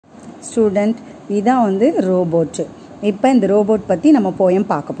Student. இதான் வந்து robot. இப்போ இந்த ரோபோட் பற்றி நம்ம போயம்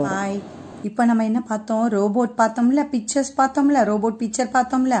பார்க்க போகிறோம். இப்போ நம்ம என்ன பார்த்தோம்? ரோபோட் பார்த்தோம்ல, பிக்சர்ஸ் பார்த்தோம்ல, ரோபோட் பிக்சர்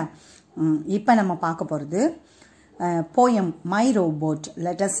பார்த்தோம்ல. இப்போ நம்ம பார்க்க போகிறது poem my robot.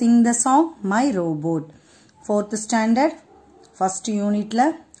 Let us Singh the song my robot. 4th standard 1st யூனிட்டில்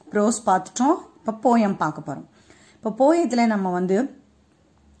ப்ரோஸ் பார்த்துட்டோம். இப்போ போயம் பார்க்க போகிறோம். இப்போ போயத்தில் நம்ம வந்து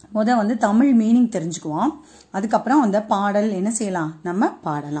வந்து தமிழ் மீனிங் தெரிஞ்சுக்குவோம். அதுக்கப்புறம் அந்த பாடல் என்ன செய்யலாம், நம்ம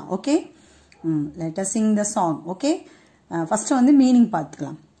பாடலாம். Okay, let us Singh the song. Okay, first வந்து மீனிங்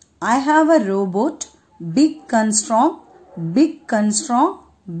பார்த்துக்கலாம். I have a robot, big and strong, big and strong,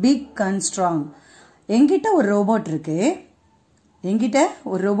 big and strong. என்கிட்ட ஒரு ரோபோட் இருக்கு.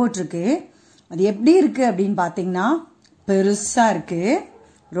 அது எப்படி இருக்கு அப்படின்னு பார்த்தீங்கன்னா, பெருசா இருக்கு,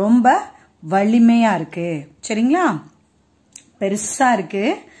 ரொம்ப வலிமையா இருக்கு. சரிங்களா? பெருசா இருக்கு,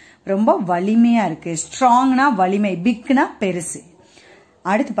 ரொம்ப வலிமையா இருக்கு. ஸ்ட்ராங்னா வலிமை, பிக்னா பெருசு.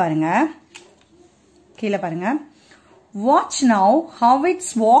 அடுத்து பாருங்க, கீழே பாருங்க. Watch now how it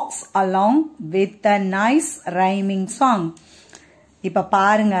walks along with a nice rhyming song. இப்ப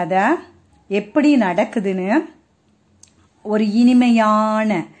பாருங்க அத எப்படி நடக்குதுன்னு. ஒரு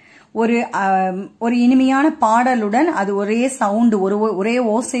இனிமையான பாடலுடன் அது ஒரே சவுண்ட், ஒரே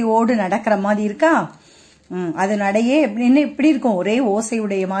ஓசையோடு நடக்கிற மாதிரி இருக்கா? அது நடையே எப்படி இருக்கும்? ஒரே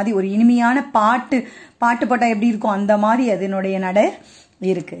ஓசையுடைய மாதிரி. ஒரு இனிமையான பாட்டு போட்டா எப்படி இருக்கும்? அந்த மாதிரி அதனுடைய நடை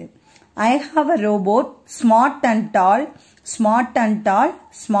இருக்கு. I have a robot, smart and tall, smart and tall,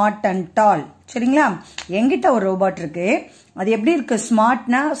 smart and tall. சரிங்களா? என்கிட்ட ஒரு ரோபோட் இருக்கு. அது எப்படி இருக்கு?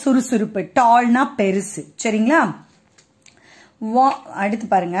 ஸ்மார்ட்னா சுறுசுறுப்பு, டால்னா பெருசு. சரிங்களா? அடுத்து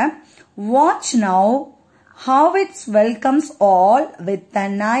பாருங்க. Watch now how it welcomes all with a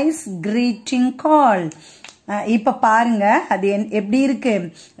nice greeting call. இப்ப பாருங்க அது எப்படி இருக்கு?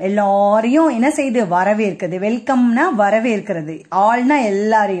 எல்லாரையும் என்ன செய்து வரவேற்குது. வெல்கம்னா வரவேற்கிறது, ஆல்னா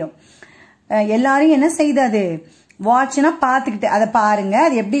எல்லாரையும் என்ன செய்யுது? அது வாட்ச்னா பாத்துக்கிட்டு, அதை பாருங்க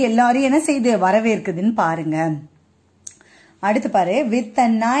அது எப்படி எல்லாரையும் என்ன செய்யுது? வரவேற்குதுன்னு பாருங்க. அடுத்து பாரு, வித் அ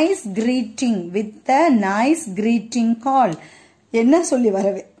நைஸ் கிரீட்டிங் கால். என்ன சொல்லி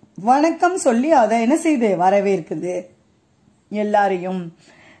வணக்கம் சொல்லி அதை என்ன செய்யுது? வரவேற்குது எல்லாரையும்.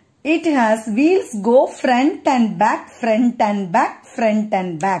 It has wheels go front and back, front and back, front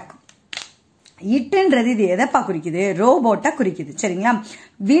and back. இட்டுன்றது இது எதைப்பா குறிக்குது? ரோபோட்டா குறிக்குது. சரிங்களா?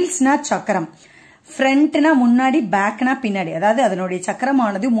 வீல்ஸ்னா சக்கரம், ஃப்ரண்ட்னா முன்னாடி, பேக்னா பின்னாடி. அதாவது அதனுடைய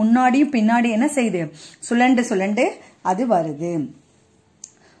சக்கரமானது முன்னாடியும் பின்னாடி என்ன செய்யுது? சுழண்டு அது வருது.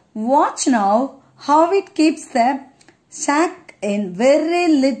 Watch now how it keeps the sack in very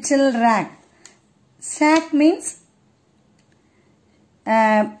little rack. Sack means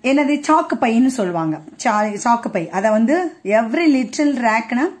என்னது? சாக்கு பைன்னு சொல்லுவாங்க. சாக்கு பை. அத வந்து எவ்ரி லிட்டில்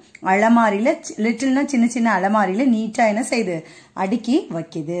ரேக்னா அலமாரியில, லிட்டில்னா சின்ன சின்ன அலமாரியில நீட்டா என்ன செய்யுது? அடுக்கி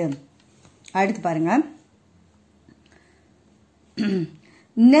வைக்குது. அடுத்து பாருங்க.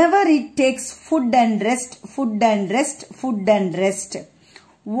 Never it takes food and rest.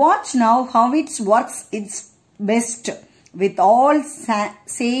 Watch now how it works its best with all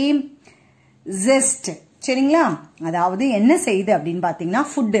same zest. சரிங்களா? அதாவது என்ன செய்யுது அப்படின்னு பாத்தீங்கன்னா,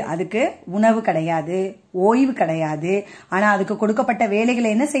 ஃபுட், அதுக்கு உணவு கிடையாது, ஓய்வு கிடையாது. ஆனா அதுக்கு கொடுக்கப்பட்ட வேலைகளை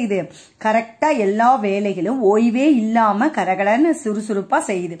என்ன செய்யுது? கரெக்டா எல்லா வேலைகளும் ஓய்வே இல்லாம கரகடன்னு சுறுசுறுப்பா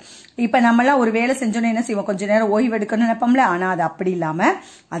செய்யுது. இப்ப நம்மளாம் ஒரு வேலை செஞ்சோன்னு என்ன செய்வோம்? கொஞ்ச நேரம் ஓய்வு எடுக்கணும்னு நினைப்போம்ல. ஆனா அது அப்படி இல்லாம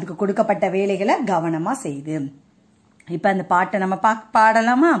அதுக்கு கொடுக்கப்பட்ட வேலைகளை கவனமா செய்யுது. இப்ப அந்த பாட்டை நம்ம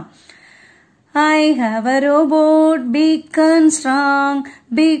பாடலாமா? I have a robot, big and strong,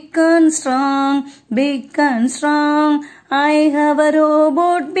 big and strong, big and strong. I have a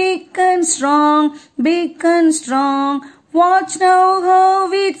robot, big and strong, big and strong. Watch now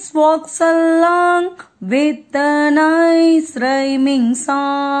how it walks along with a nice rhyming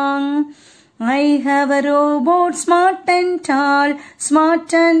song. I have a robot, smart and tall,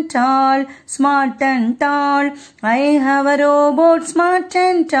 smart and tall, smart and tall. I have a robot, smart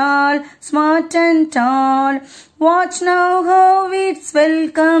and tall, smart and tall. Watch now how it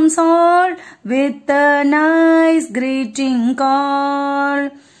welcomes all with a nice greeting call.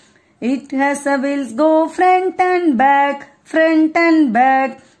 It has a wheels go front and back, front and back,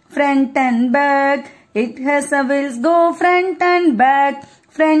 front and back. It has a wheels go front and back,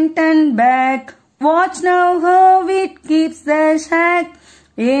 front and back. Watch now how it keeps the sack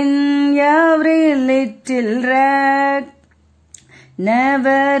in every little rack.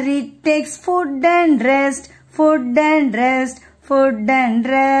 Never it takes food and rest, food and rest, food and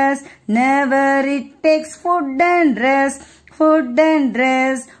rest. Never it takes food and rest, food and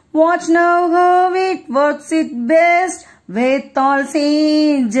rest. Watch now how it works it best with all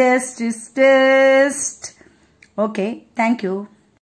same justice test. Okay, thank you.